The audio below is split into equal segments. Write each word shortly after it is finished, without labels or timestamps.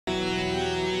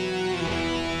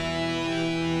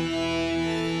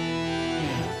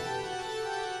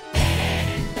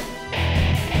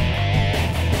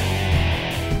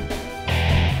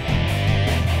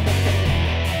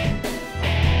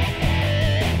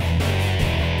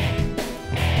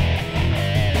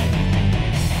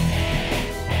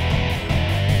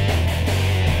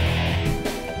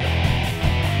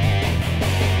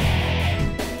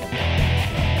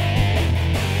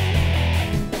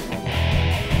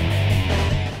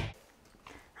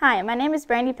Hi, my name is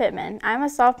Brandi Pittman. I'm a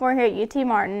sophomore here at UT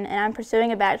Martin, and I'm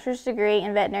pursuing a bachelor's degree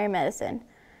in veterinary medicine.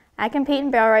 I compete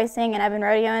in barrel racing, and I've been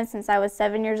rodeoing since I was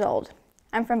 7 years old.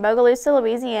 I'm from Bogalusa,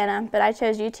 Louisiana, but I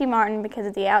chose UT Martin because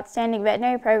of the outstanding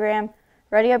veterinary program,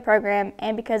 rodeo program,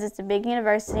 and because it's a big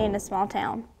university in a small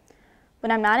town.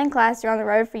 When I'm not in class or on the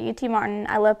road for UT Martin,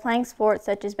 I love playing sports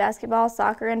such as basketball,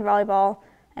 soccer, and volleyball,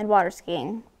 and water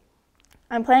skiing.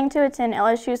 I'm planning to attend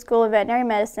LSU School of Veterinary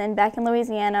Medicine back in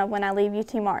Louisiana when I leave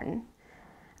UT Martin.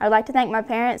 I would like to thank my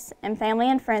parents and family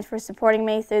and friends for supporting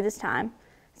me through this time.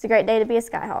 It's a great day to be a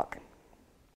Skyhawk.